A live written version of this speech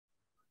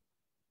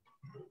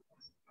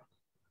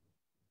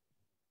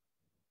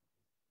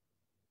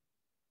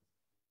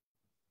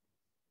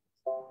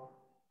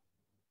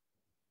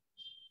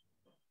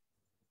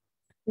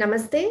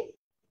Namaste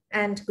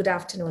and good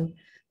afternoon.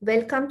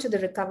 Welcome to the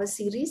Recover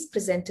series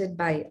presented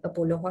by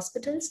Apollo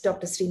Hospitals.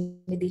 Dr.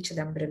 Srinidhi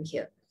Chidambaram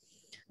here.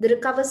 The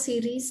Recover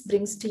series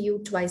brings to you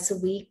twice a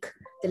week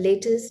the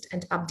latest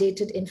and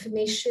updated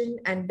information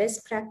and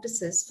best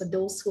practices for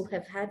those who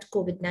have had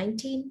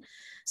COVID-19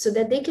 so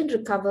that they can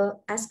recover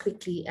as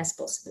quickly as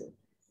possible.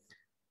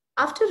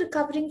 After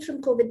recovering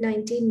from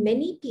COVID-19,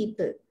 many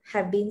people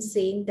have been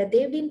saying that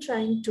they've been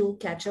trying to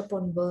catch up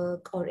on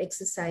work or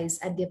exercise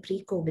at their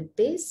pre-COVID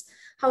pace.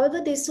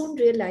 However, they soon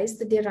realize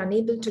that they're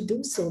unable to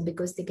do so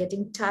because they're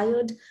getting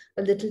tired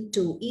a little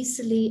too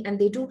easily, and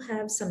they do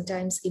have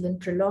sometimes even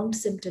prolonged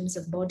symptoms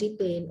of body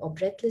pain or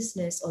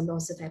breathlessness or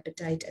loss of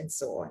appetite and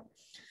so on.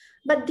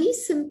 But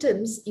these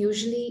symptoms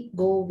usually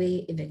go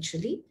away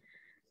eventually.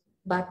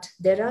 But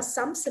there are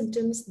some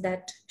symptoms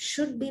that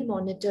should be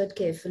monitored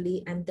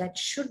carefully, and that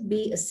should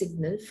be a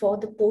signal for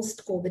the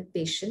post-COVID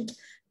patient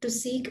to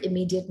seek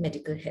immediate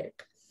medical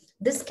help.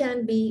 This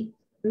can be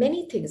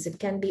many things. It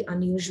can be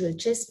unusual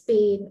chest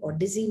pain or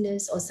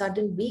dizziness or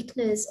sudden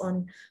weakness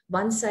on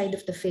one side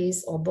of the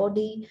face or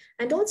body,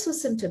 and also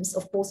symptoms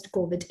of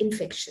post-COVID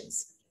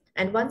infections.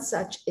 And one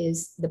such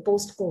is the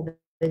post-COVID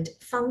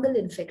fungal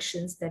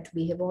infections that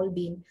we have all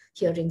been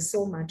hearing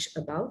so much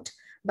about.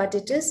 But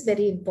it is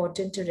very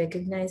important to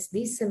recognize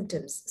these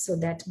symptoms so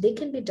that they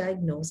can be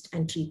diagnosed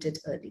and treated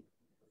early.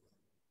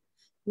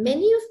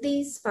 Many of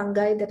these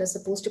fungi that are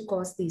supposed to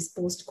cause these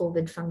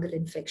post-COVID fungal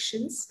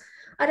infections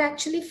are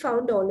actually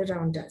found all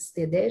around us.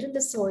 They're there in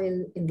the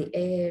soil, in the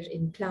air,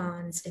 in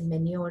plants, in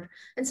manure,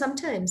 and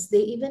sometimes they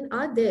even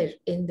are there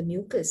in the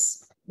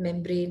mucous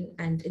membrane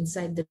and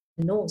inside the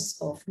nose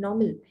of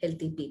normal,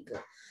 healthy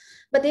people.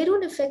 But they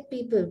don't affect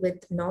people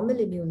with normal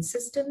immune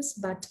systems,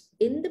 but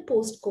in the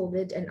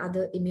post-COVID and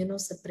other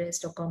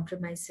immunosuppressed or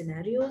compromised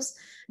scenarios,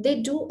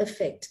 they do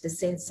affect the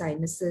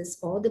sinuses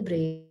or the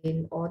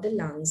brain or the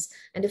lungs,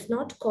 and if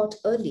not caught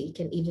early,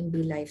 can even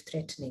be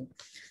life-threatening.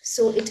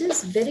 So it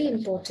is very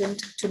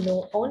important to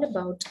know all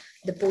about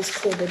the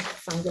post-COVID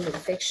fungal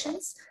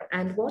infections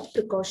and what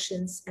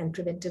precautions and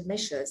preventive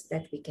measures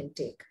that we can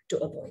take to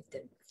avoid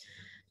them.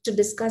 To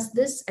discuss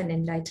this and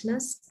enlighten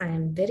us, I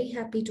am very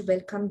happy to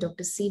welcome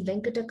Dr. C.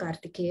 Venkata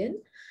Karthikeyan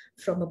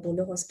from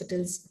Apollo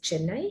Hospitals,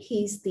 Chennai.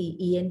 He is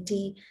the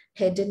ENT,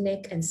 head and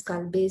neck and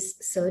skull base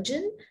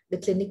surgeon, the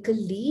clinical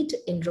lead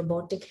in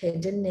robotic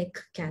head and neck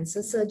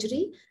cancer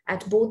surgery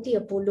at both the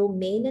Apollo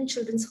Main and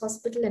Children's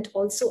Hospital and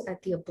also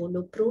at the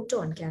Apollo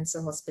Proton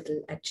Cancer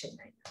Hospital at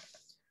Chennai.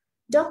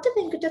 Dr.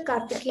 Venkata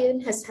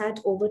Karthikeyan has had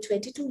over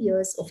 22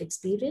 years of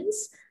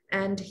experience,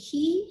 and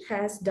he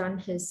has done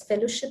his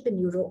fellowship in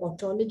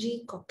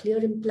neuro-otology,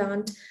 cochlear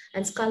implant,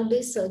 and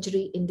skull-base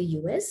surgery in the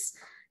US,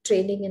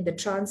 training in the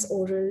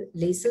transoral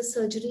laser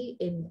surgery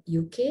in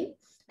UK,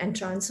 and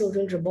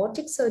transoral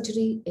robotic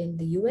surgery in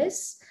the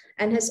US,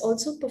 and has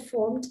also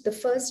performed the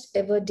first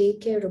ever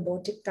daycare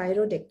robotic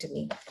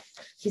thyroidectomy.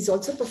 He's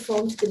also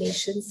performed the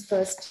nation's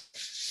first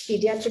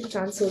pediatric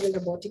transoral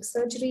robotic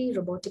surgery,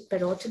 robotic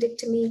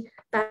parotidectomy,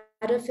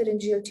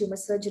 parapharyngeal tumor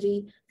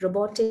surgery,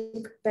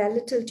 robotic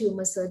palatal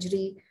tumor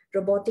surgery,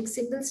 robotic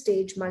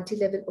single-stage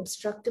multi-level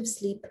obstructive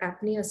sleep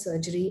apnea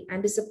surgery,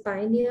 and is a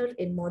pioneer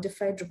in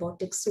modified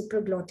robotic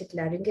supraglottic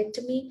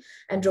laryngectomy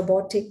and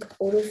robotic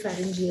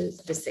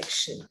oropharyngeal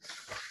dissection.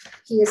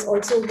 He has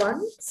also won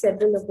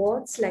several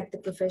awards like the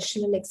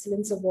Professional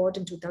Excellence Award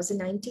in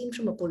 2019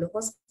 from Apollo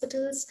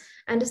Hospitals,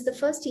 and is the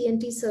first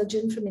ENT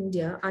surgeon from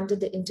India under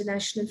the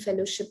International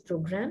Fellowship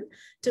Program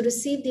to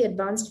receive the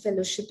Advanced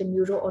Fellowship in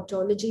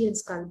Neuro-otology and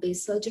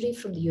Skull-Base Surgery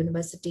from the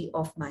University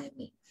of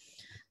Miami.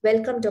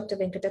 Welcome, Dr.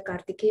 Venkata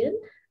Karthikeyan.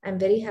 I'm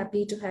very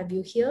happy to have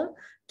you here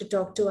to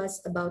talk to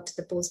us about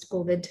the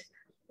post-COVID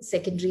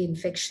secondary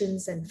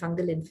infections and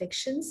fungal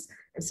infections.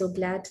 I'm so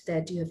glad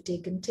that you have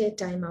taken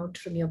time out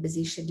from your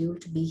busy schedule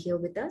to be here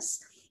with us.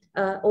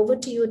 Over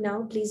to you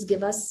now. Please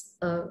give us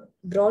a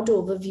broad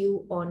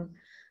overview on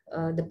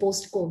the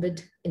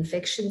post-COVID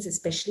infections,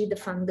 especially the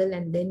fungal,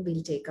 and then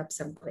we'll take up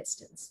some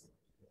questions.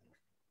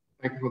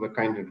 Thank you for the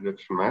kind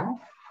introduction, ma'am.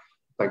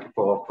 Thank you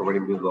for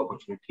providing me the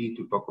opportunity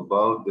to talk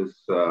about this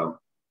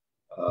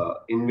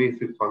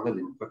invasive fungal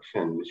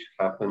infection, which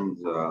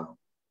happens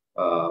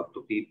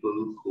to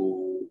people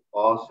who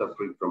are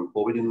suffering from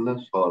COVID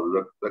illness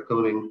or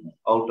recovering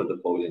out of the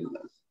COVID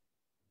illness.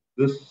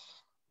 This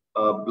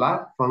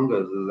black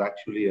fungus is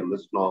actually a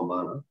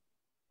misnomer.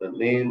 The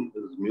name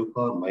is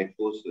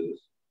mucormycosis,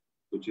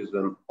 which is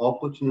an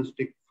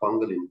opportunistic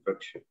fungal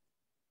infection.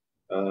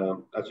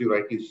 As you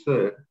rightly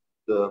said,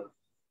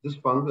 this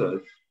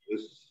fungus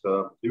is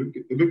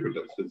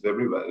ubiquitous. It's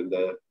everywhere in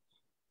the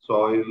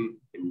soil,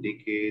 in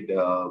decayed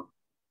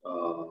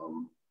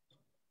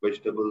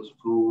vegetables,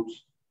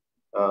 fruits,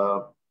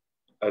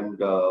 and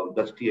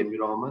dusty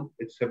environment.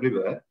 It's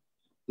everywhere.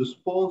 The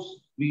spores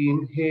we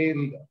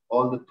inhale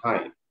all the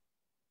time.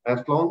 As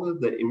long as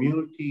the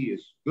immunity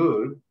is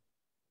good,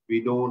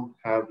 we don't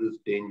have this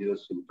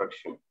dangerous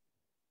infection.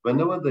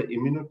 Whenever the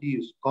immunity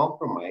is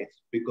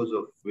compromised because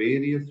of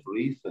various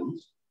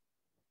reasons,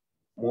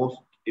 most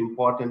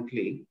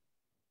importantly,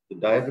 the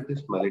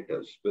diabetes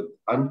mellitus with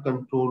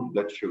uncontrolled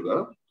blood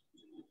sugar,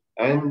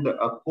 and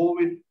a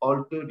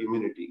COVID-altered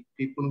immunity.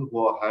 People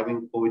who are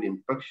having COVID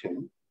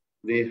infection,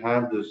 they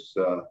have this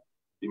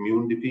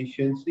immune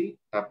deficiency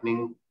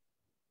happening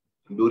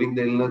during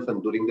the illness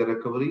and during the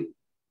recovery.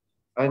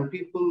 And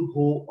people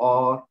who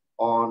are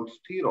on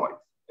steroids,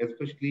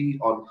 especially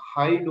on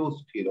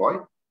high-dose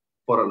steroid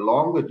for a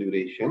longer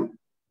duration,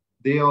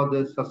 they are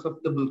the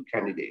susceptible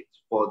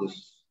candidates for this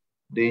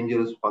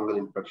dangerous fungal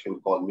infection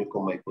called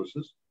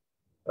mucormycosis,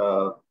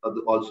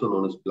 also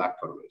known as black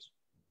fungus.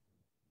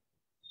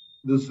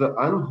 This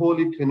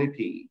unholy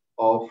trinity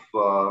of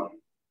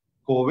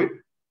COVID,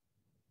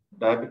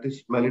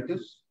 diabetes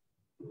mellitus,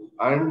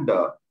 and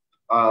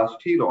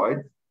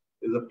steroids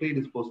is a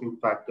predisposing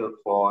factor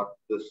for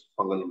this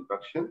fungal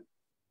infection.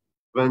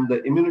 When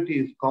the immunity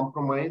is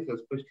compromised,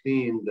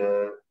 especially in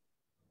the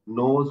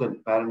nose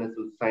and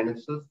paranasal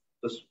sinuses,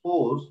 the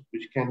spores,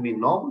 which can be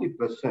normally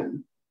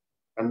present,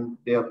 and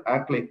they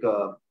act like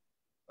a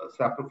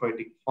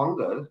saprophytic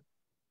fungus,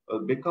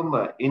 become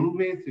an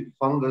invasive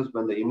fungus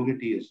when the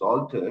immunity is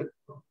altered.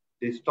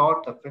 They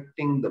start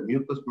affecting the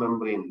mucous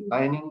membrane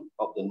lining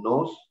of the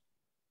nose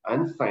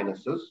and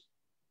sinuses.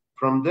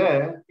 From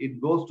there,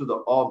 it goes to the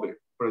orbit.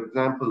 For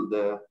example,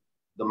 the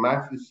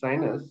maxillary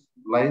sinus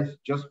lies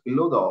just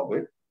below the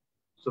orbit.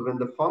 So when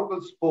the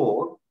fungal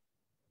spore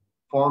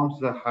forms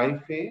the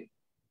hyphae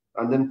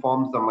and then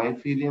forms the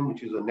mycelium,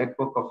 which is a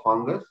network of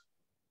fungus,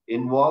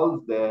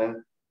 involves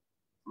the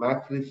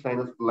maxillary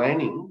sinus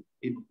lining,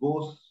 it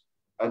goes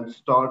and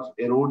starts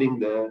eroding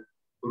the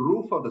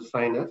roof of the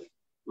sinus,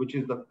 which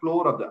is the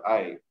floor of the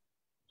eye.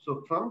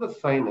 So from the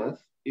sinus,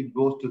 it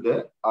goes to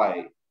the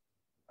eye.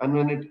 And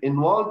when it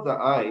involves the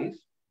eyes,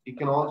 it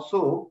can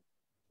also,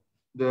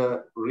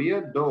 the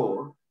rear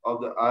door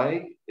of the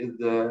eye is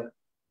the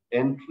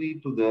entry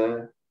to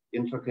the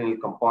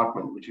intracranial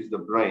compartment, which is the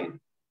brain.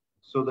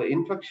 So the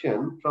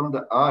infection from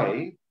the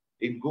eye,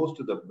 it goes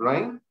to the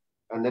brain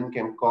and then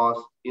can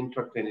cause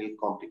intracranial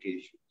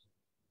complications.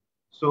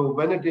 So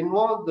when it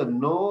involves the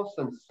nose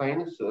and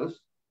sinuses,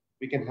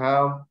 we can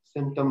have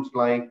symptoms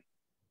like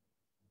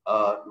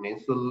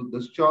nasal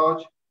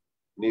discharge,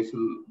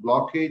 nasal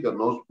blockage, or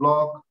nose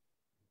block.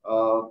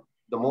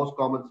 The most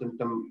common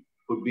symptom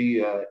could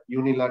be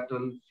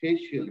unilateral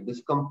facial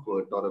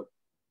discomfort or a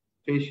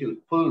facial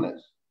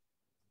fullness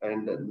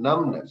and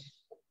numbness,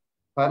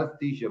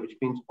 paresthesia, which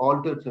means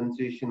altered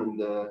sensation in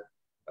the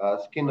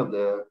skin of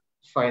the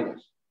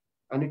sinus.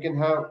 And we can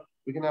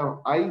have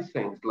eye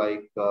signs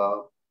like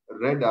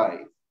red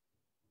eyes,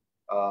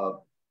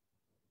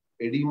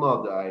 edema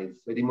of the eyes,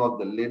 edema of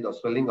the lid or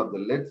swelling of the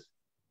lids,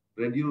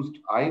 reduced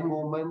eye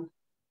movement,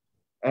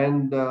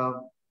 and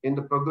in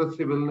the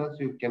progressive illness,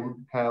 you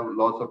can have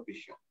loss of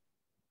vision.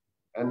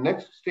 And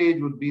next stage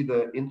would be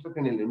the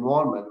intracranial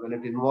involvement. When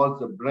it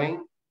involves the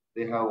brain,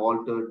 they have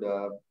altered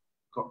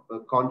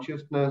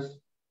consciousness,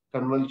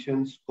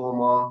 convulsions,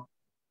 coma,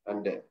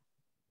 and death.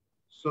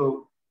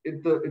 So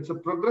it's a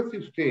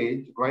progressive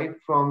stage, right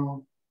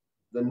from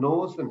the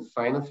nose and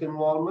sinus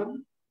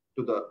involvement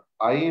to the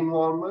eye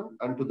involvement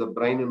and to the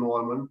brain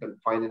involvement and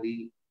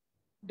finally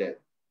death.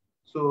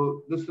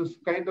 So this is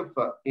kind of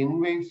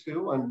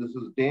invasive and this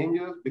is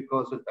dangerous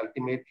because it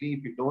ultimately,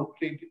 if you don't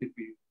treat it, if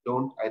you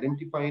don't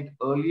identify it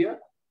earlier,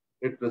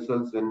 it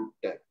results in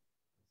death.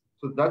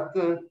 So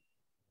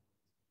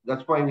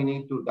that's why we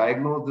need to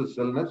diagnose this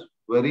illness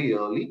very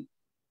early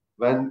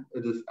when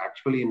it is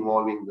actually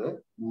involving the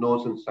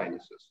nose and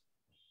sinuses.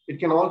 It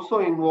can also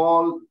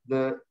involve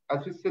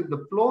as we said,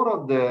 the floor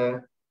of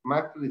the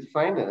maxillary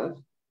sinus,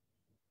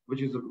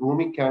 which is a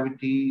roomy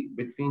cavity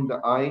between the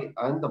eye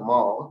and the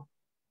mouth.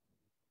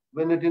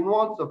 When it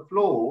involves the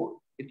floor,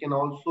 it can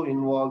also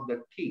involve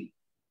the teeth.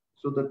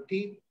 So the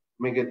teeth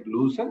may get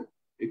loosened.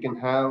 You can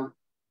have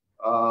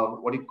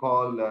what you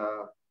call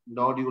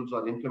nodules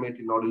or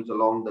inflammatory nodules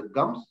along the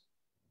gums.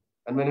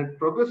 And when it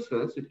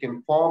progresses, it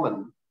can form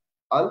an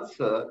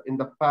ulcer in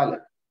the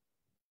palate.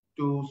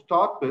 To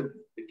start with,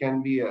 it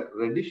can be a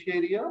reddish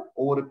area.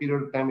 Over a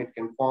period of time, it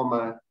can form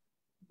a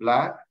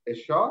black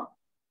eschar,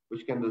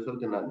 which can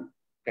result in a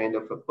kind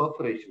of a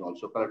perforation,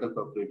 also palatal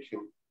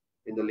perforation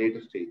in the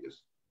later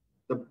stages.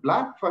 The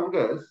black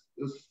fungus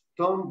is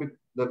termed,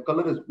 the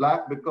color is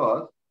black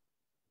because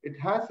it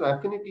has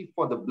affinity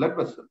for the blood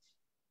vessels.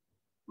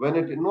 When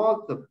it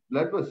involves the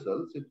blood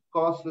vessels, it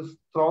causes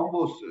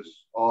thrombosis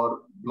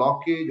or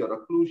blockage or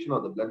occlusion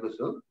of the blood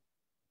vessel,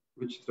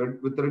 which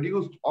with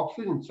reduced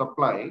oxygen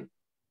supply,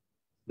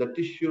 the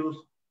tissues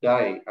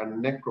die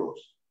and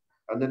necrose.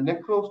 And the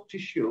necrosed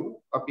tissue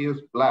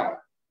appears black.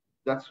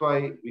 That's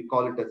why we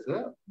call it as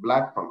a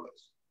black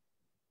fungus.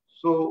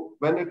 So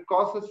when it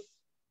causes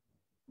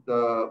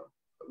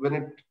when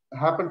it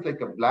happens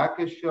like a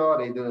blackish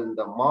or either in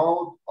the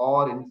mouth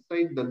or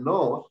inside the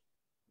nose,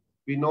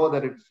 we know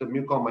that it's a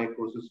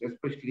mucormycosis,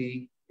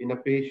 especially in a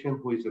patient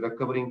who is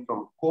recovering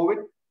from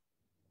COVID,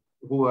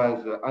 who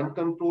has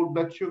uncontrolled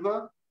blood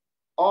sugar,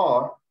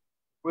 or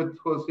with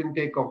whose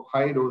intake of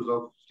high dose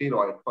of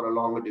steroid for a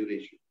longer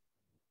duration.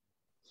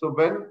 So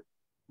when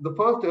the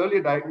first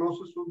early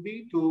diagnosis would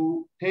be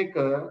to take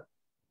an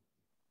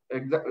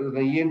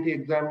ENT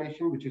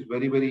examination, which is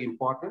very, very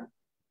important.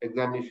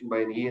 Examination by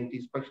an ENT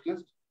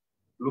specialist,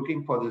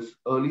 looking for this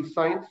early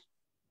signs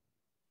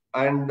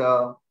and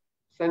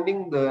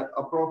sending the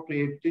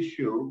appropriate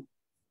tissue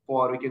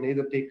for, we can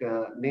either take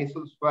a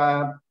nasal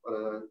swab,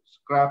 a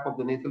scrap of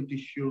the nasal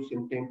tissue,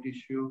 symptom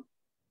tissue,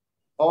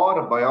 or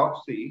a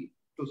biopsy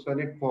to send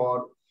it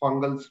for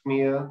fungal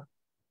smear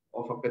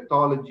of a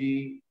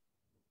pathology.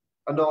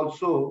 And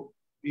also,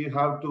 we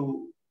have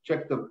to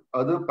check the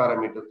other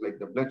parameters like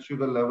the blood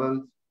sugar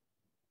levels.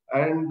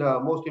 And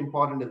most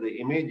important is the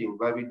imaging,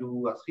 where we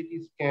do a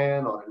CT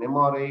scan or an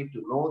MRI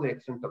to know the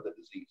extent of the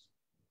disease.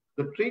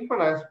 The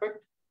treatment aspect,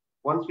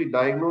 once we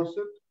diagnose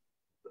it,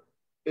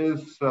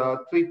 is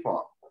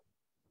threefold.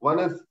 One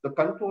is the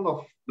control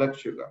of blood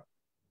sugar.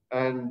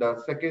 And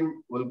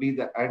second will be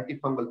the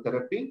antifungal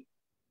therapy,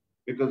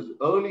 because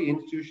early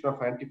institution of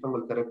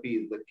antifungal therapy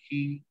is the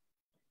key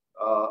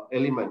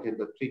element in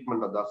the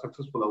treatment of the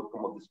successful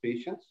outcome of these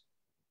patients.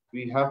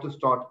 We have to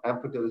start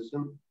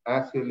amphotericin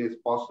as early as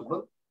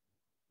possible.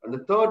 And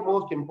the third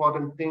most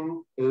important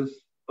thing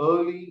is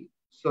early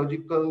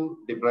surgical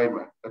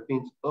debridement. That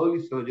means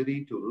early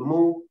surgery to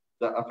remove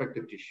the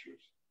affected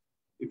tissues.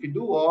 If you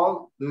do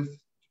all this,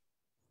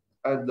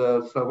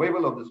 the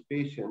survival of these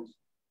patients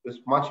is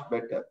much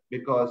better,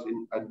 because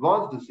in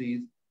advanced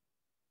disease,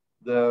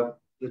 the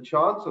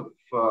chance of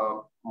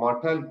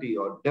mortality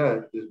or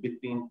death is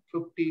between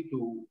 50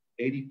 to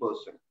 80%.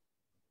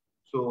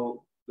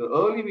 So the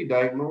early we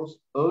diagnose,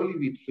 early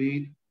we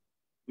treat,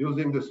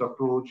 using this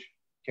approach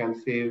can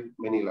save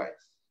many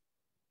lives.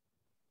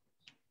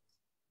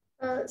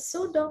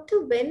 So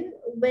doctor, when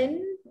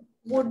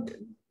would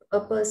a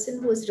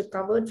person who has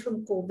recovered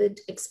from COVID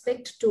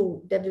expect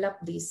to develop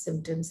these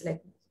symptoms?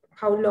 Like,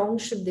 how long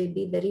should they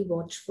be very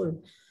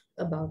watchful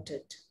about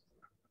it?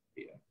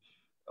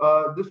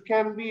 This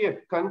can be a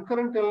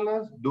concurrent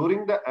illness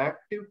during the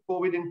active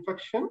COVID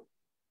infection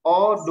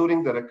or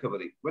during the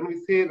recovery. When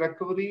we say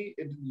recovery,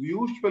 it's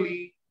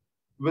usually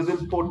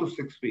within 4 to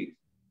 6 weeks.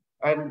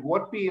 And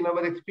what we, in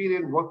our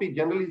experience, what we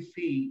generally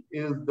see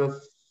is the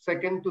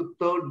second to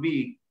third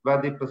week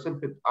where they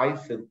present with eye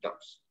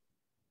symptoms.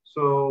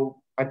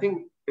 So I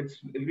think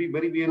it'll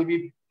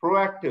be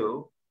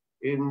proactive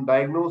in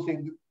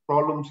diagnosing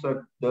problems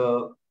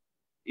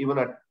even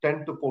at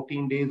 10 to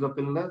 14 days of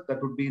illness.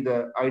 That would be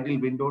the ideal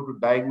window to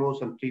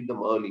diagnose and treat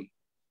them early,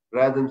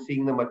 rather than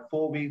seeing them at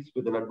 4 weeks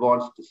with an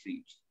advanced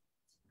disease.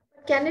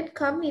 Can it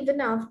come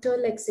even after,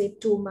 like, say,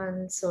 2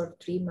 months or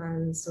 3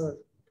 months, or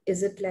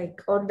is it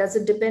like, or does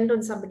it depend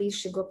on somebody's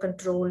sugar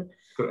control?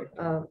 Correct.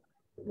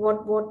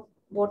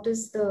 What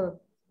is the,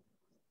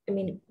 I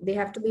mean, they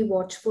have to be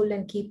watchful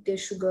and keep their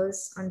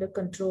sugars under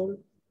control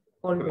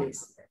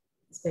always,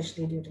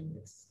 especially during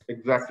this.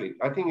 Exactly.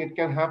 I think it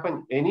can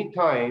happen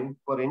anytime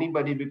for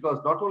anybody, because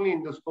not only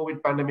in this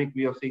COVID pandemic,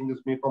 we are seeing this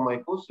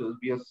mucormycosis,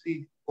 we are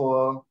seeing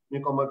for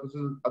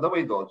mucormycosis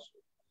otherwise also.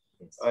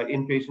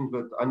 In patients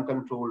with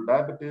uncontrolled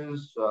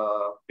diabetes,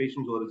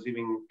 patients who are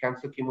receiving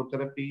cancer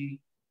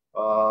chemotherapy,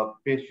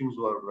 patients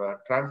who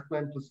are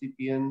transplant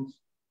recipients,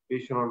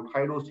 patients on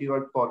high-dose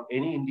steroid for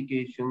any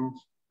indications,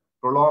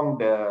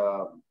 prolonged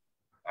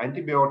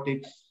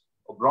antibiotics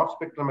or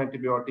broad-spectrum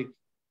antibiotics.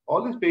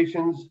 All these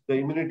patients, the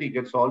immunity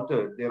gets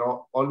altered. They're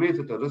always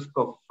at a risk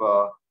of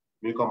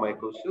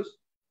mucormycosis.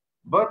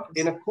 But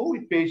in a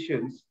COVID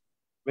patients,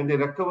 when they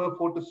recover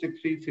 4 to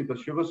 6 weeks, if the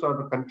sugars are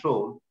under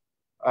control,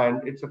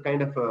 and it's a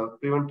kind of a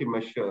preventive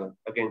measure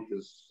against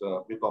this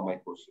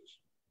mucormycosis.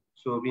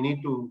 So we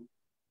need to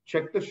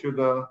check the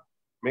sugar,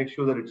 make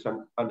sure that it's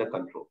under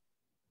control.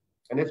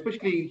 And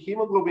especially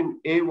hemoglobin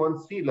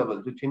A1C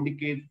levels, which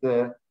indicates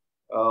the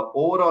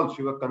overall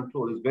sugar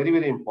control, is very,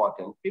 very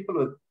important. People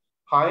with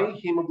high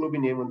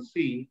hemoglobin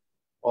A1C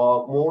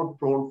are more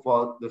prone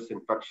for this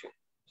infection.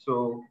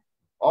 So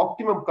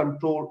optimum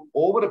control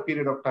over a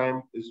period of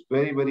time is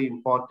very, very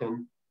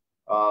important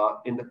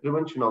in the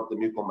prevention of the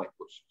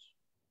mucormycosis.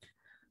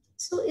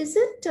 So is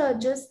it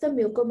just the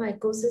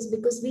mucormycosis?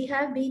 Because we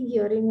have been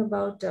hearing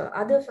about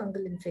other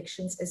fungal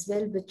infections as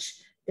well, which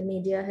the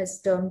media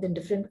has termed in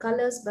different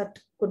colors, but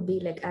could be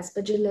like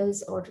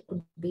aspergillus or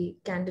could be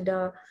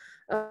candida.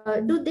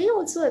 Do they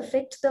also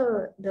affect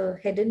the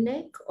head and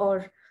neck,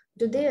 or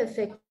do they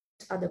affect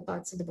other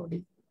parts of the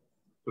body?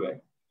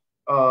 Correct.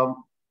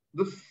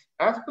 This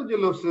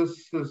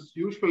aspergillosis is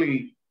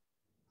usually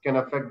can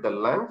affect the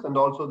lungs and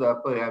also the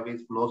upper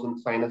airways, nose and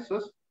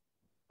sinuses.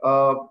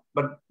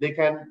 But they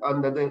can,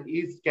 under the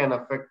yeast, can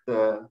affect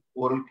the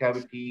oral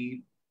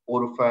cavity,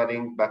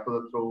 oropharynx, back of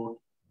the throat,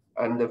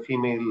 and the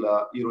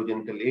female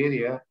urogenital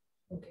area.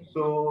 Okay.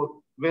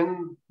 So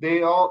when they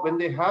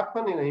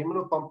happen in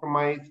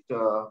immunocompromised,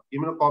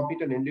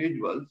 immunocompetent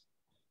individuals,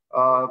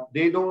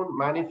 they don't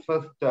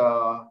manifest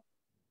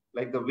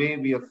like the way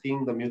we are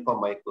seeing the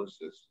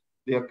mucormycosis.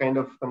 They are kind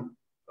of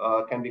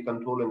can be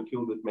controlled and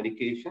cured with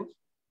medications.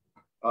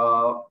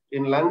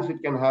 In lungs,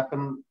 it can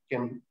happen.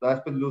 The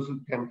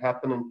aspergillosis can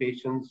happen in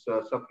patients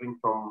suffering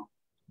from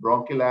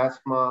bronchial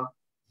asthma,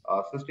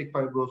 cystic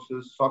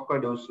fibrosis,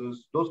 sarcoidosis,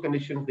 those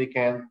conditions, they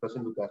can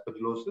present with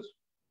aspergillosis.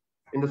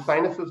 In the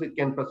sinuses, it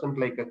can present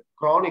like a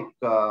chronic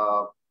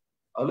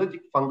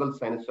allergic fungal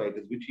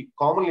sinusitis, which we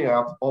commonly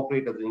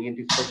operate as an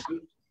ENT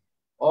specialist,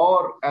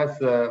 or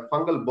as a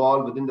fungal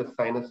ball within the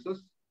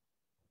sinuses.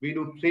 We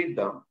do treat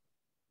them.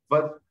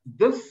 But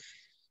this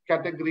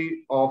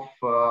category of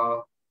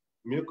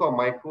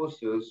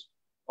mucormycosis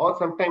or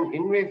sometimes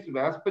invasive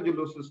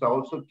aspergillosis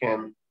also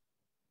can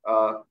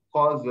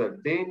cause a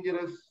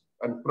dangerous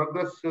and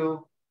progressive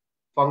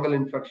fungal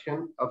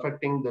infection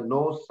affecting the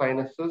nose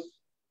sinuses,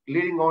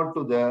 leading on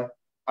to the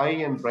eye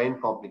and brain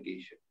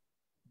complication.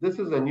 This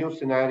is a new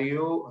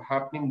scenario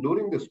happening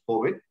during this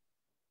COVID.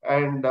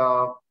 And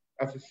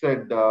as I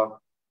said,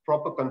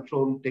 proper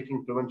control,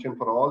 taking prevention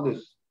for all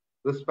these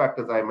risk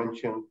factors I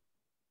mentioned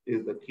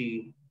is the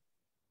key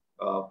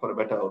for a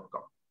better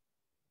outcome.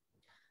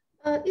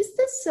 Is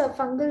this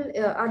fungal,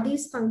 are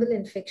these fungal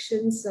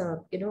infections,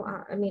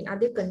 I mean, are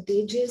they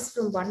contagious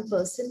from one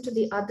person to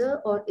the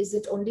other, or is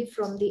it only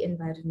from the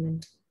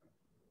environment?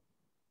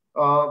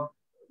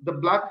 The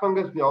black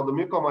fungus or the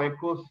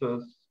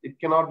mucormycosis, it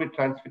cannot be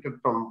transmitted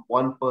from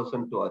one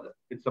person to other.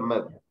 It's a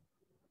myth.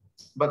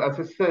 But as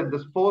I said, the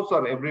spores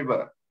are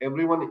everywhere.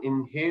 Everyone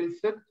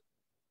inhales it.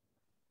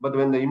 But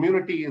when the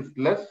immunity is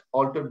less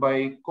altered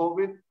by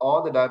COVID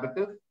or the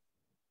diabetes,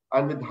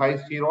 and with high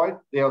steroid,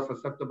 they are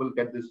susceptible to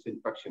get this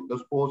infection. The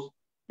spores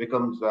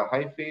becomes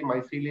hyphae,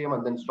 mycelium,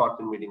 and then start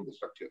invading the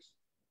structures.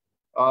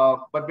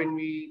 But when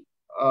we,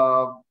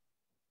 as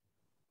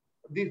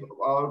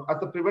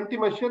a preventive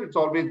measure, it's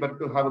always better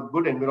to have a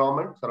good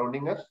environment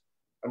surrounding us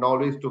and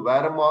always to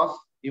wear a mask,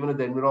 even if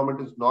the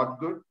environment is not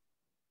good,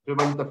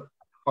 prevent the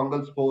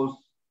fungal spores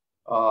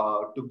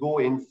to go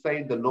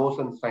inside the nose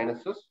and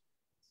sinuses.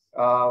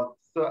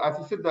 So as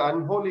I said, the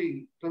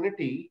unholy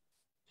trinity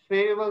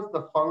favors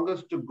the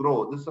fungus to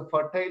grow. This is a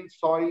fertile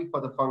soil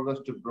for the fungus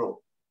to grow.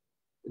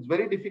 It's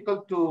very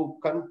difficult to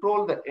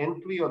control the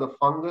entry of the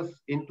fungus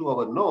into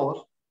our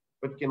nose,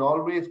 but can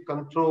always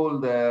control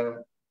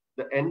the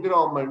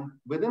environment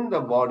within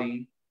the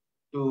body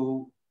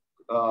to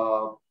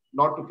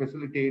not to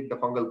facilitate the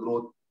fungal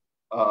growth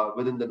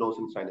within the nose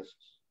and sinuses.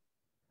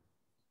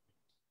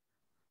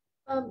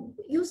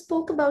 You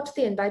spoke about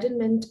the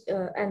environment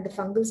and the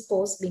fungal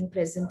spores being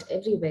present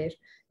everywhere.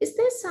 Is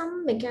there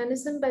some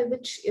mechanism by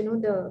which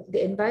the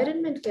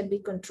environment can be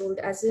controlled?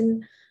 As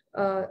in,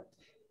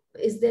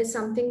 is there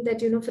something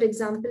that for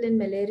example, in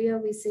malaria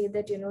we say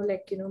that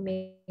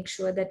make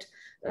sure that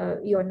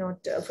you're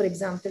not, for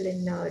example,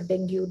 in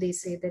dengue they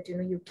say that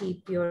you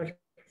keep your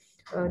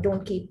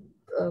don't keep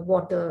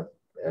water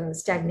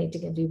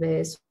stagnating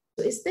everywhere. So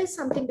is there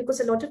something, because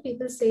a lot of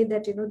people say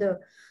that the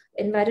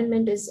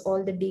environment is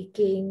all the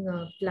decaying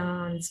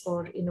plants,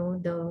 or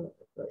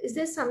is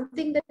there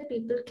something that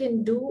people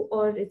can do,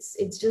 or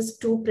it's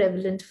just too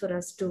prevalent for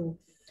us to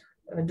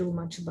do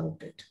much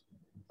about it?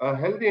 A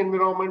healthy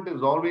environment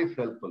is always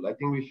helpful. I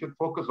think we should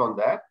focus on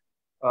that,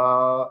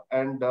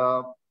 and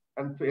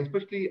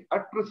especially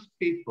at-risk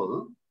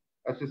people,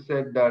 as you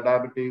said,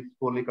 diabetes,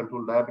 poorly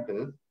controlled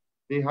diabetes,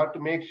 they have to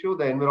make sure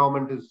the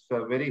environment is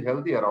very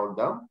healthy around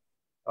them.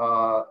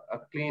 A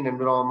clean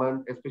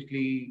environment,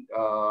 especially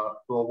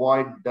to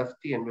avoid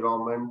dusty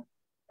environment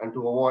and to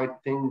avoid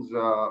things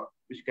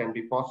which can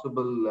be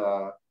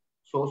possible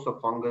source of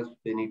fungus.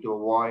 They need to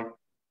avoid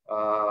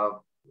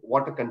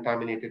water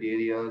contaminated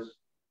areas,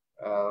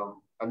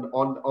 and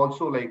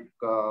also like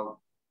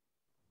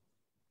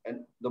and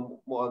the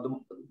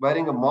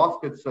wearing a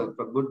mask itself,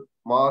 a good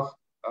mask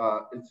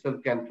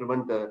itself can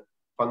prevent the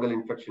fungal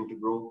infection to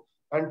grow.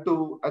 And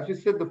to, as you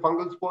said, the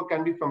fungal spore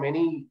can be from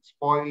any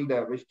spoiled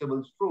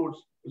vegetables,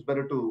 fruits. It's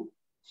better to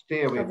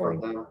stay away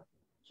from them.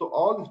 So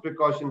all these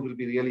precautions will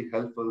be really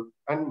helpful.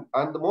 And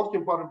the most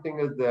important thing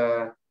is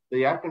the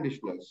air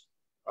conditioners,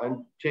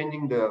 and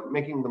making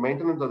the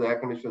maintenance of the air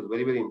conditioners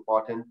very, very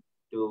important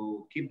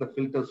to keep the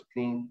filters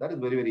clean. That is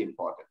very, very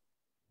important.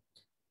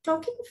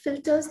 Talking of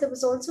filters, there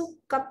was also a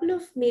couple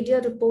of media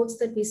reports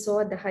that we saw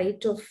at the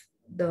height of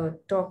the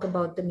talk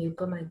about the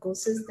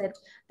mucormycosis, that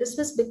this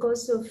was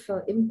because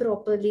of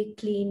improperly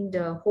cleaned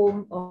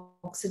home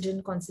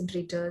oxygen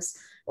concentrators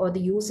or the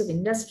use of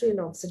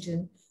industrial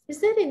oxygen.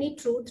 Is there any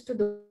truth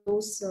to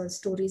those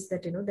stories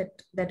that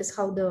that is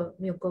how the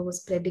mucor was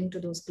spreading to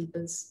those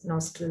people's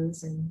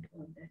nostrils and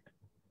all that?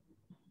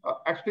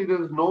 Actually,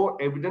 there is no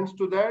evidence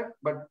to that,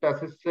 but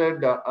as I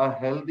said, a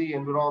healthy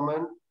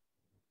environment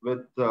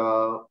with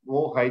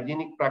more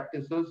hygienic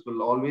practices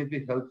will always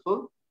be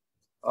helpful.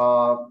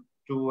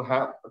 To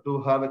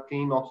have a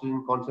clean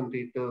oxygen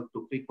concentrator,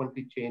 to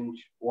frequently change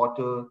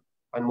water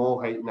and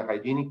more in a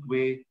hygienic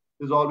way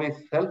is always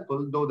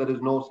helpful, though there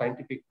is no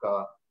scientific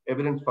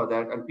evidence for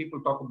that. And people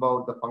talk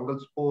about the fungal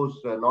spores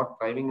not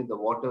thriving in the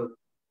water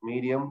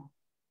medium.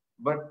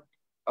 But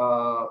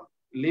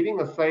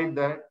leaving aside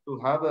that,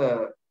 to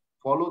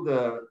follow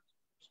the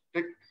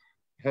strict,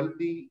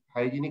 healthy,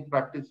 hygienic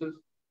practices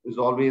is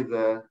always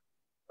an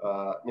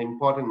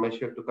important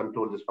measure to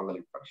control this fungal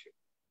infection.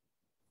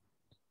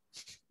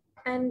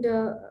 And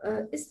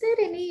is there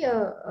any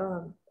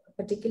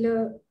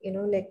particular,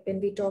 like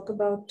when we talk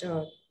about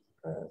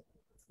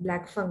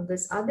black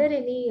fungus, are there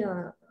any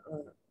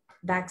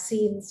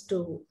vaccines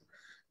to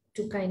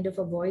kind of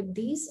avoid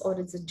these, or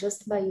is it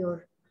just by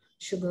your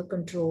sugar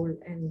control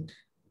and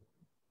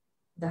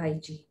the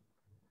hygiene?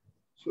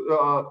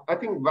 So I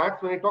think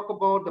when I talk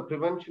about the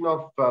prevention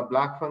of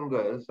black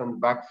fungus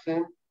and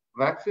vaccine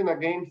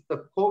against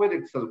the COVID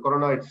itself,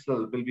 corona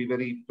itself, will be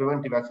very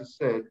preventive. As I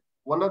said,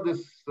 one of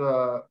this,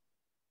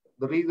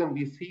 the reason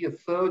we see a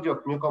surge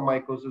of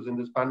mucormycosis in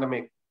this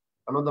pandemic,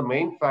 another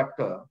main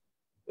factor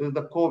is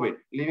the COVID,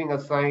 leaving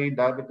aside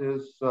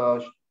diabetes,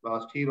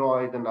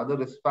 steroids, and other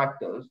risk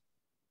factors.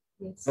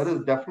 Yes. There is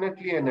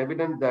definitely an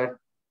evidence that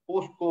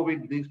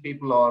post-COVID, these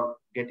people are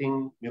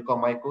getting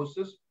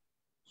mucormycosis.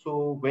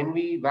 So when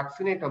we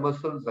vaccinate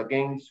ourselves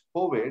against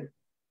COVID,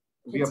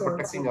 we are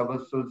protecting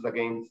ourselves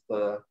against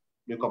the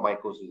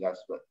mucormycosis as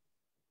well.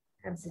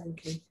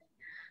 Absolutely.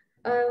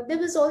 There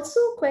was also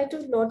quite a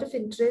lot of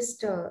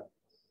interest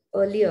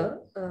earlier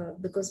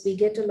because we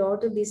get a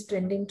lot of these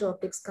trending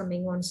topics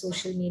coming on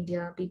social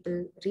media.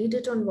 People read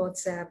it on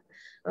WhatsApp.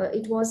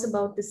 It was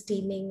about the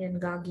steaming and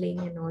gargling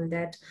and all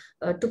that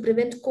to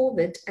prevent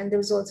COVID. And there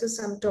was also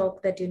some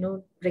talk that,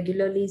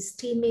 regularly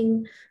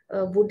steaming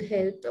would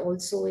help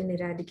also in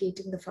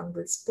eradicating the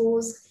fungal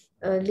spores,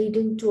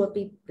 leading to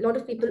a lot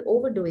of people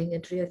overdoing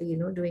it really,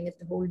 doing it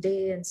the whole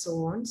day and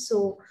so on.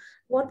 So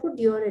what would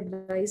your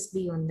advice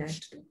be on that,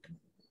 Doctor?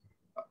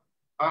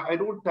 I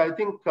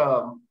think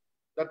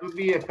that would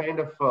be a kind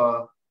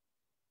of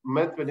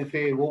myth when you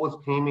say over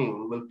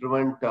steaming will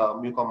prevent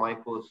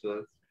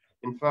mucormycosis.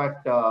 In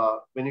fact,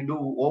 when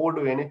you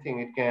overdo anything,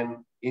 it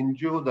can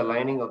injure the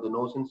lining of the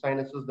nose and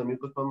sinuses, the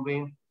mucous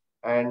membrane,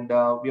 and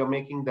we are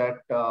making that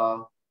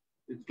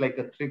it's like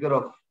a trigger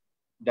of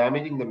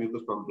damaging the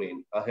mucous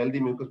membrane. A healthy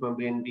mucous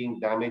membrane being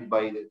damaged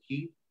by the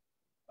heat.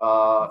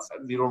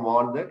 We don't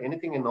want that.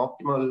 Anything in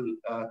optimal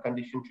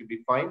condition should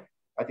be fine.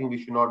 I think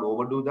we should not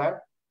overdo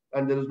that.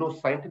 And there is no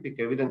scientific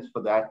evidence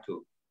for that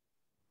too.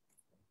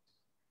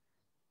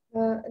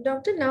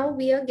 Doctor, now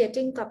we are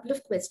getting a couple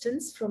of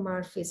questions from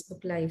our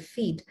Facebook Live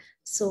feed.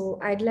 So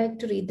I'd like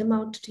to read them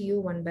out to you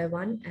one by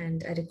one,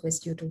 and I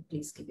request you to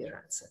please give your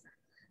answer.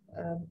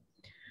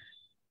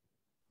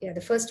 The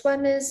first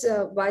one is,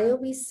 why are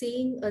we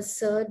seeing a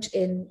surge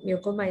in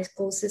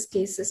mucormycosis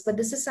cases? But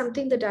this is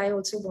something that I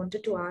also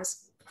wanted to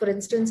ask. For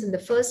instance, in the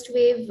first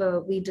wave,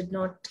 we did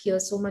not hear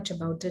so much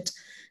about it.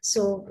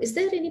 So is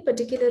there any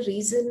particular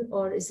reason,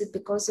 or is it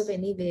because of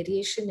any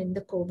variation in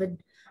the COVID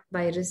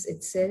virus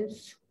itself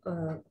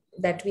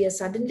that we are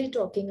suddenly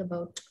talking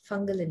about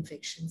fungal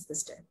infections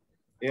this time?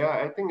 Yeah,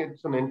 I think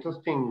it's an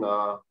interesting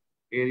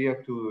area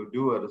to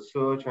do a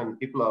research, and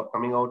people are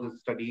coming out with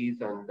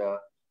studies. And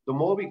the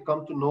more we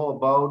come to know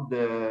about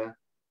the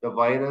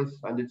virus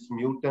and its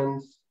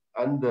mutants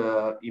and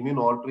the immune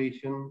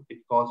alteration it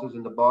causes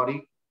in the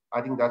body, I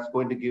think that's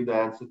going to give the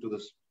answer to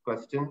this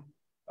question.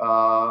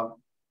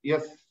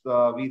 Yes,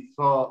 we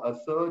saw a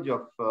surge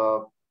of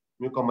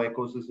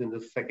mucormycosis in the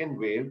second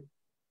wave.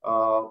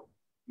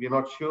 We are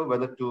not sure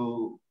whether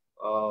to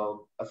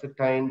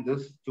ascertain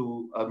this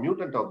to a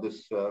mutant of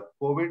this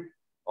COVID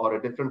or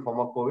a different form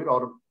of COVID,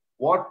 or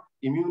what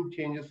immune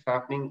changes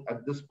happening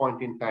at this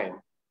point in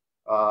time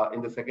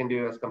in the second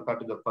wave as compared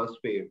to the first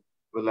wave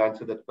will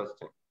answer that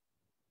question.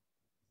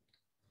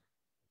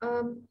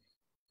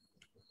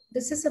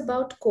 This is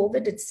about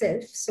COVID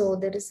itself. So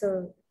there is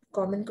a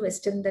common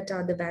question that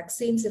are the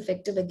vaccines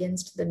effective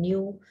against the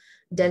new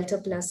Delta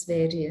Plus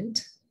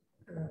variant?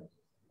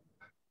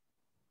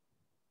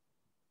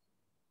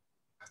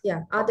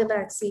 Are the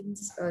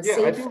vaccines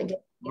safe?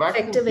 I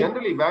think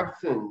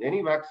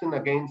any vaccine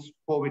against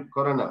COVID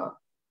corona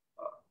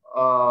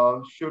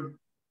should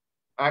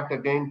act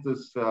against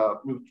this,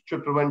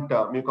 should prevent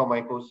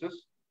mucormycosis.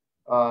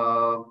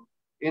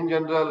 In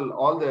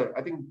general,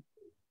 I think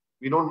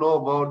we don't know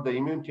about the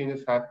immune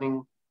changes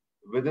happening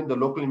within the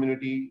local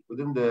immunity,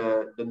 within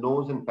the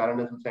nose and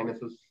paranasal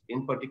sinuses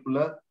in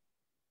particular.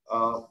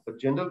 The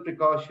general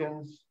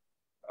precautions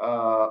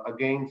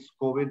against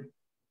COVID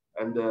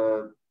and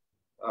the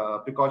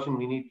precaution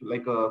we need,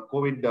 like a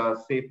COVID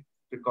safe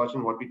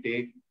precaution, what we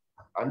take,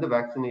 and the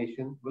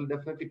vaccination will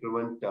definitely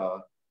prevent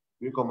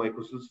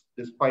mucormycosis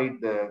despite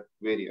the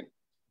variant.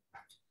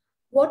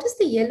 What is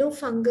the yellow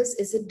fungus?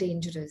 Is it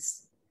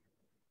dangerous?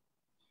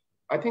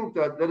 I think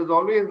that there is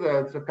always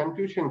a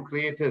confusion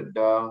created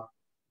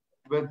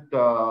with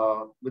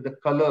the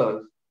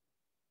colors.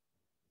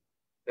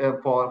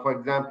 For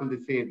example, they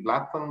say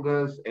black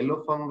fungus,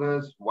 yellow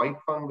fungus, white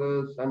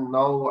fungus, and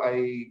now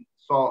I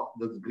saw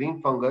this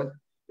green fungus.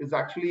 It's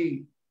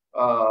actually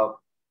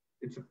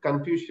it's a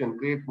confusion,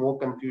 create more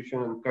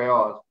confusion and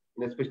chaos,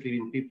 and especially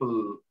in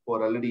people who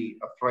are already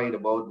afraid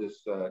about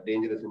this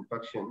dangerous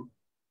infection.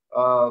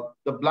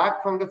 The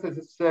black fungus, as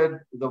I said,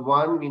 the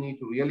one we need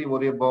to really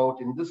worry about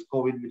in this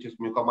COVID, which is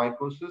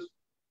mucormycosis.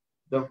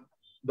 The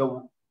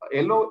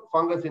yellow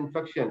fungus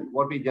infection,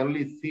 what we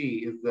generally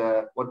see is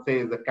the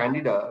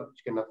candida,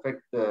 which can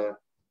affect the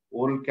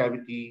oral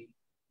cavity,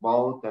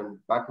 mouth, and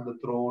back of the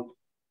throat.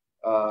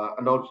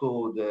 and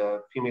also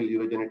the female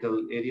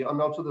urogenital area,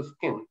 and also the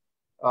skin.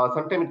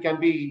 Sometimes it can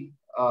be,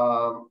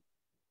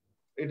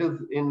 it is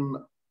in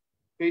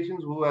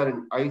patients who are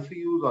in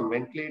ICUs on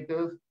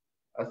ventilators.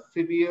 A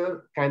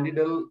severe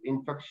candidal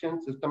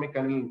infection, systemic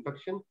candidal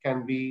infection,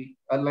 can be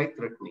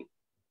life-threatening.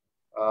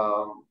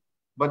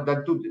 But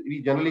that too,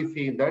 we generally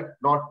see that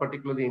not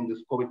particularly in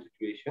this COVID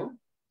situation.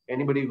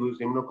 Anybody who is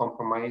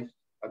immunocompromised,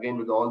 again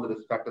with all the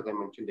risk factors I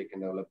mentioned, they can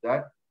develop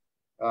that.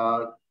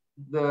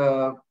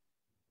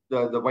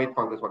 The white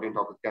fungus, what you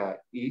talk about,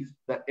 is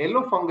the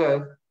yellow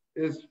fungus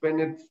is when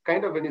it's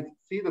kind of when you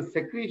see the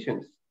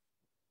secretions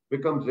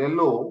becomes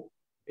yellow.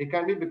 It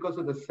can be because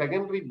of the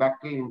secondary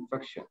bacterial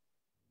infection.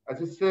 As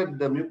I said,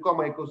 the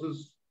mucormycosis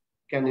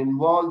can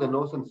involve the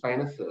nose and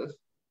sinuses.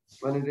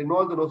 When it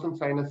involves the nose and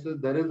sinuses,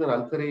 there is an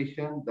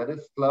ulceration, there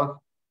is slough,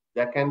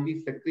 there can be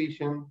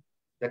secretion,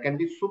 there can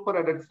be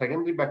superadded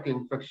secondary bacterial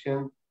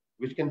infection,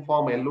 which can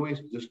form yellowish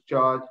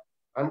discharge,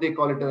 and they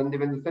call it, and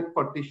when they sent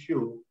for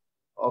tissue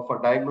or for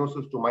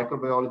diagnosis to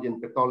microbiology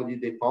and pathology,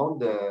 they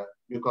found the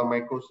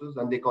mucormycosis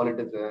and they call it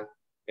as a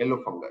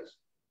yellow fungus.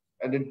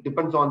 And it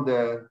depends on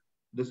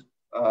this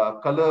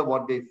color,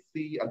 what they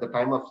see at the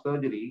time of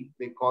surgery,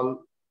 they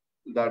call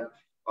that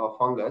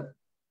fungus.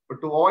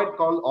 But to avoid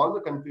all the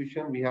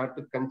confusion, we have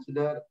to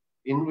consider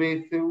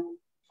invasive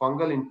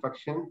fungal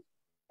infection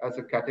as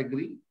a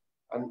category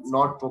and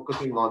not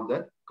focusing on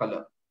the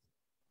color.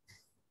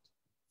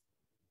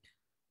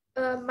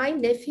 My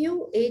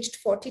nephew, aged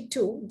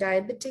 42,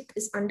 diabetic,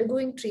 is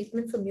undergoing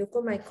treatment for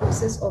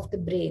mucormycosis of the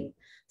brain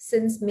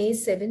since May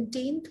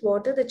 17th.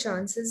 What are the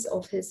chances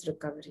of his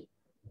recovery?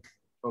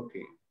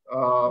 Okay.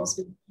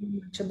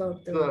 Much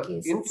about the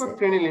case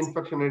intracranial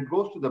infection, it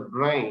goes to the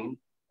brain.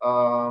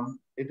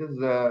 It is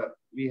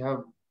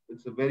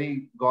it's a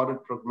very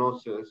guarded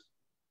prognosis,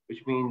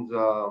 which means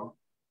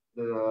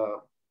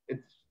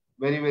it's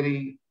very,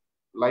 very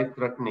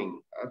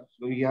life-threatening.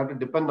 So you have to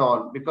depend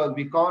on, because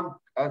we can't,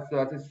 as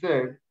I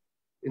said,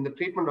 in the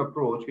treatment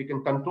approach, we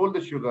can control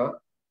the sugar,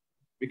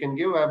 we can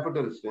give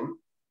amphotericin,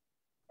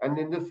 and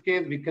in this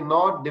case, we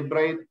cannot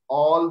debride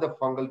all the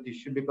fungal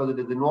tissue because it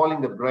is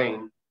involving the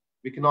brain.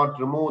 We cannot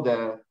remove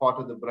the part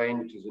of the brain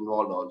which is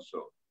involved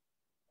also,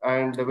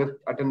 and with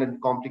attendant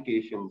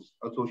complications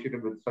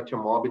associated with such a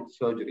morbid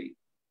surgery.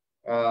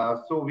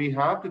 So we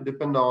have to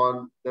depend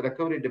on, the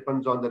recovery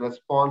depends on the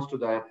response to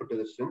the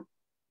amphotericin.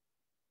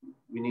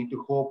 We need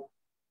to hope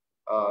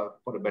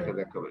for a better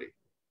recovery.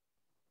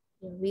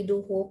 We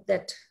do hope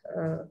that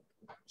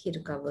he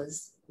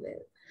recovers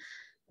well.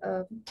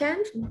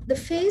 Can the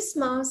face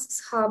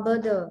masks harbor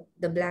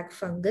the black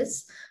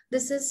fungus?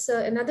 This is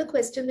another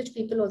question which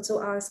people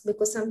also ask,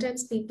 because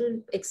sometimes people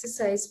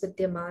exercise with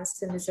their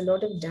masks and there's a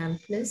lot of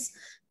dampness.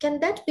 Can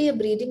that be a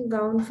breeding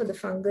ground for the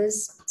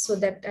fungus? So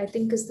that, I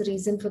think, is the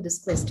reason for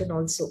this question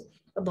also,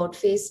 about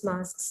face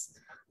masks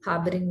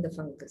harboring the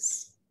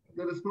fungus.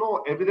 There is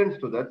no evidence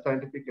to that,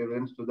 scientific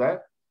evidence to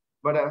that.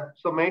 But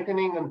so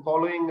maintaining and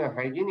following a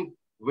hygienic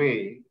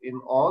way in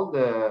all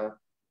the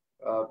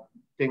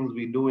things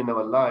we do in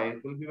our life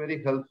will be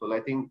very helpful.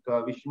 I think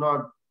we should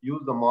not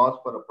use the mask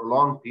for a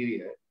prolonged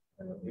period.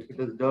 If it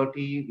is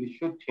dirty, we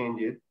should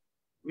change it.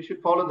 We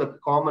should follow the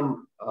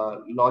common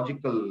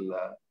logical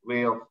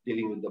way of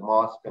dealing with the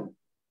mask and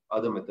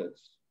other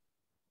methods.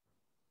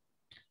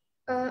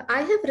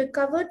 I have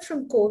recovered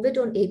from COVID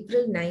on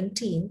April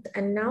 19th,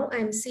 and now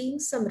I'm seeing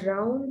some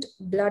round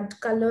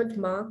blood-colored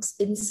marks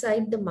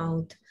inside the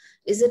mouth.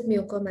 Is it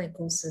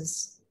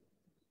mucormycosis?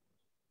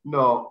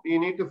 No, you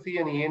need to see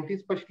an ENT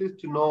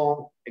specialist to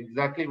know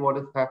exactly what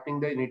is happening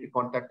there. You need to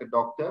contact a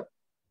doctor.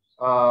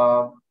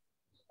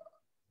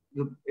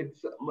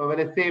 It's when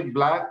I say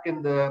black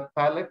in the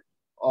palate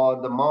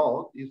or the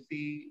mouth, you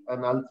see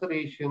an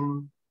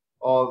ulceration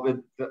or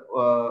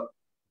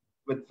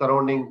with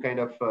surrounding kind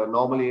of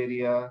normal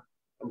area,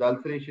 and the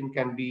ulceration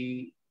can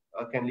lead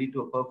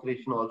to a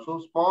perforation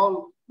also.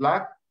 Small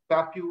black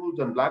papules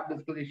and black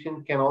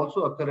discoloration can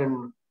also occur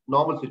in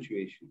normal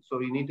situations. So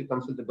you need to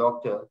consult the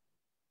doctor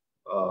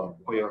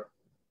for your.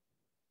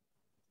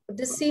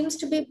 This seems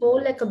to be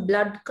more like a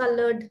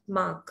blood-colored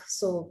mark,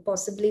 so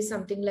possibly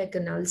something like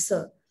an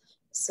ulcer.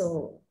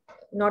 So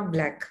not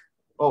black.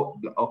 Oh,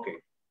 okay.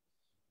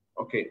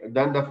 Okay,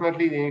 then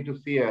definitely you need to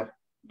see a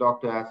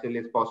doctor as early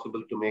as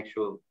possible to make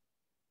sure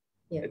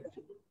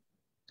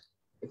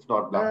it's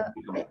not black.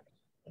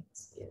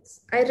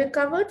 Yes. I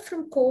recovered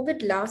from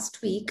COVID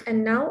last week,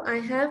 and now I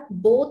have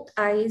both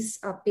eyes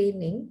are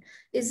paining.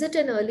 Is it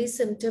an early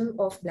symptom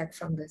of black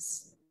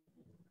fungus?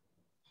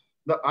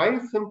 The eye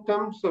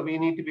symptoms, so we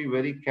need to be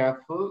very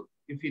careful.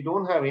 If you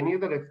don't have any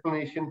other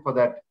explanation for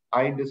that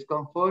eye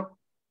discomfort,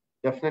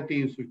 definitely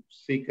you should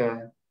seek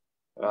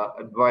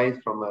advice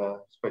from a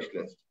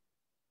specialist.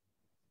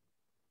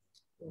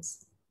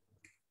 Yes.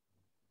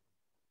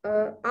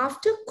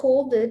 After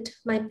COVID,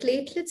 my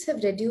platelets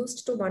have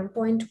reduced to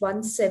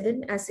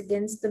 1.17 as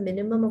against the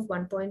minimum of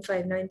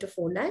 1.59 to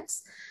 4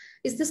 lakhs.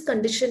 Is this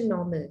condition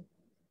normal?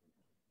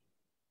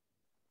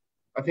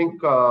 I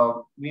think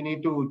we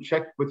need to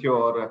check with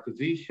your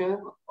physician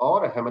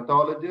or a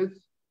hematologist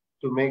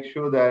to make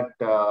sure that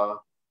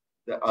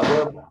the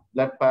other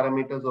blood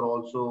parameters are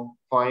also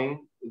fine.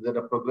 Is there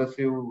a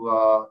progressive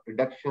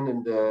reduction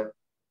in the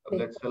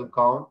blood cell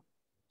count?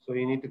 So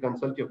you need to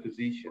consult your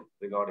physician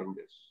regarding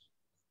this.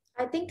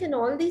 I think in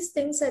all these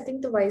things, I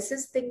think the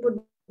wisest thing would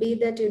be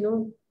that, you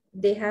know,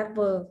 they have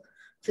a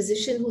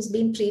physician who's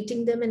been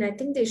treating them, and I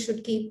think they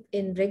should keep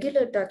in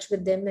regular touch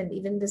with them, and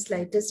even the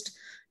slightest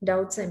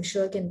doubts, I'm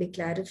sure, can be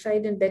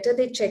clarified, and better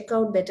they check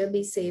out, better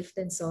be safe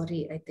than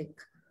sorry, I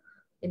think,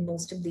 in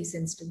most of these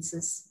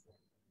instances.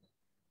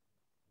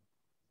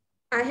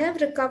 I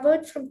have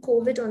recovered from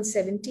COVID on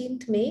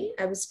 17th May.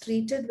 I was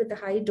treated with a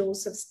high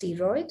dose of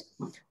steroid.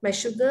 My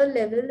sugar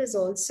level is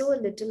also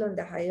a little on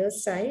the higher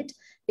side.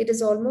 It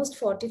is almost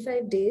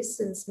 45 days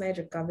since my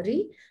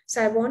recovery.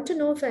 So I want to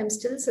know if I'm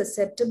still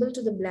susceptible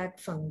to the black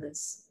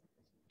fungus.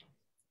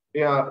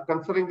 Yeah,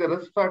 considering the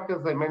risk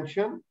factors I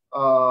mentioned,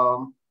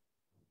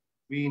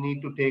 we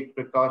need to take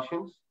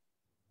precautions.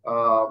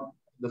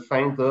 The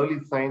signs, early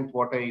signs,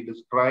 what I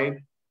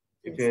described,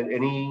 if you have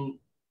any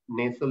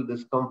nasal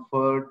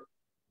discomfort,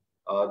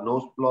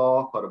 nose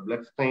block, or a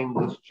blood stain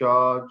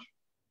discharge,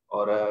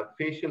 or a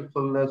facial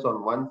fullness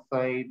on one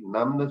side,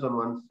 numbness on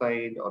one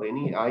side, or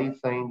any eye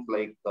signs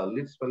like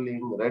lid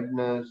swelling,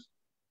 redness,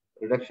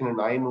 reduction in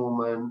eye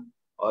movement,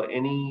 or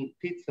any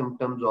teeth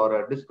symptoms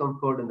or a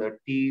discomfort in the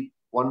teeth,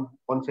 one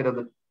side of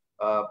the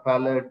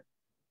palate,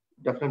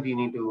 definitely you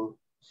need to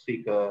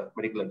seek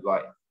medical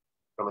advice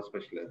from a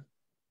specialist.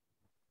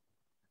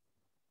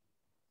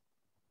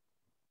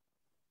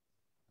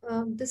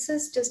 This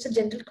is just a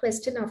general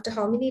question. After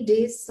how many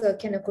days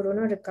can a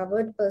corona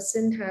recovered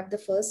person have the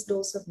first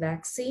dose of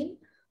vaccine?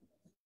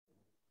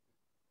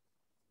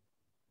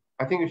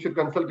 I think you should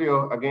consult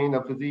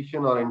a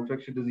physician or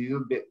infectious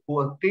diseases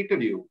who have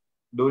treated you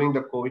during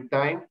the COVID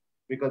time,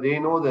 because they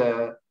know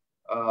the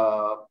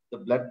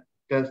blood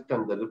test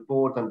and the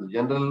report and the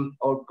general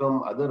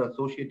outcome, other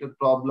associated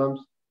problems.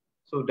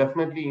 So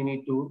definitely you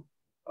need to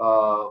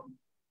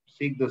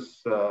seek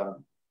this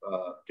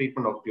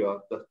treatment of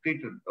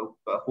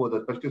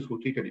the specialist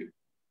who treated you.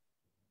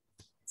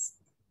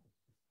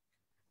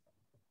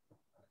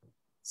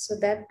 So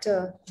that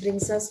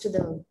brings us to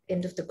the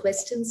end of the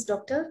questions,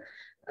 Doctor.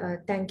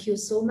 Thank you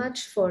so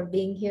much for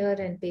being here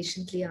and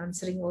patiently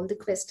answering all the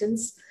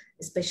questions,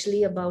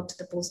 especially about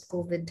the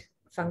post-COVID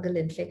fungal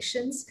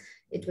infections.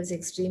 It was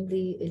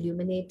extremely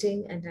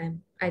illuminating,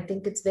 and I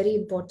think it's very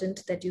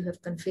important that you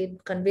have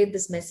conveyed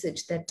this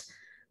message that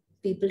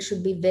people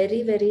should be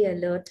very, very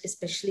alert,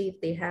 especially if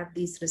they have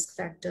these risk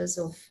factors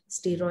of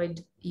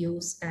steroid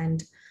use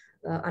and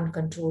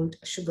uncontrolled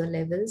sugar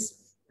levels.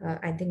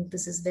 I think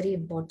this is very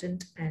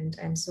important, and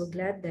I'm so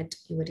glad that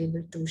you were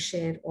able to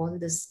share all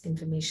this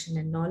information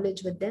and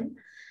knowledge with them.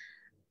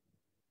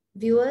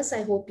 Viewers,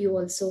 I hope you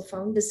also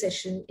found the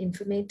session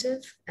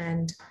informative,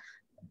 and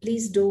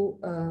please do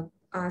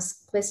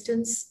ask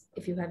questions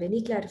if you have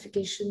any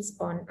clarifications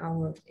on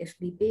our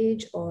FB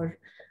page, or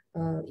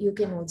you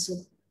can also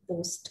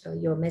post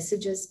your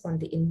messages on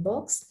the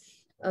inbox.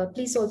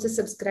 Please also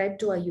subscribe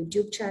to our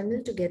YouTube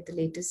channel to get the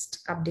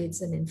latest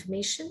updates and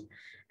information.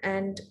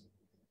 And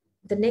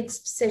the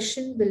next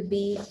session will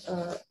be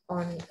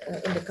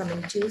in the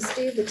coming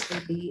Tuesday, which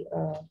will be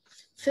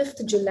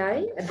 5th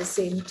July at the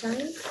same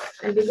time.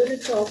 And we're going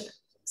to talk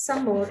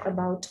some more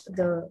about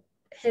the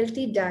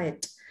healthy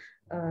diet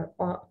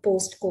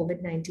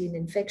post-COVID-19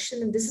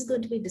 infection. And this is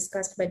going to be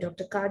discussed by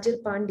Dr.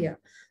 Kajal Pandya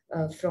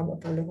from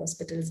Apollo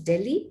Hospitals,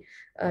 Delhi.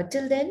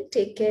 Till then,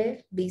 take care,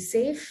 be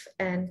safe,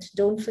 and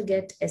don't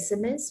forget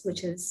SMS,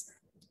 which is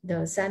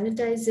the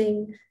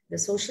sanitizing, the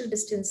social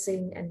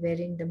distancing, and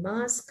wearing the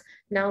mask.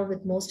 Now,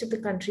 with most of the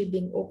country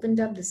being opened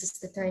up, this is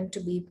the time to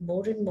be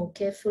more and more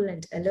careful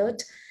and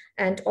alert.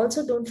 And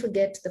also don't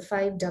forget the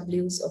 5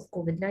 W's of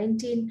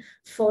COVID-19.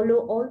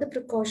 Follow all the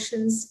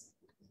precautions.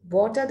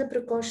 What are the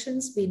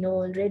precautions? We know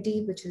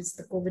already, which is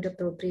the COVID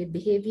appropriate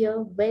behavior,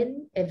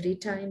 when, every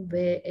time,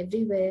 where,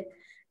 everywhere,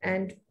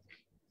 and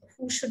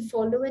who should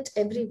follow it?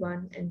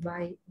 Everyone, and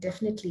why?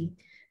 Definitely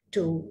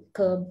to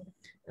curb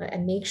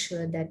and make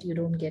sure that you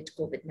don't get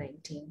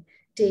COVID-19.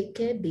 Take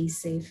care, be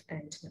safe,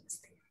 and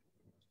namaste.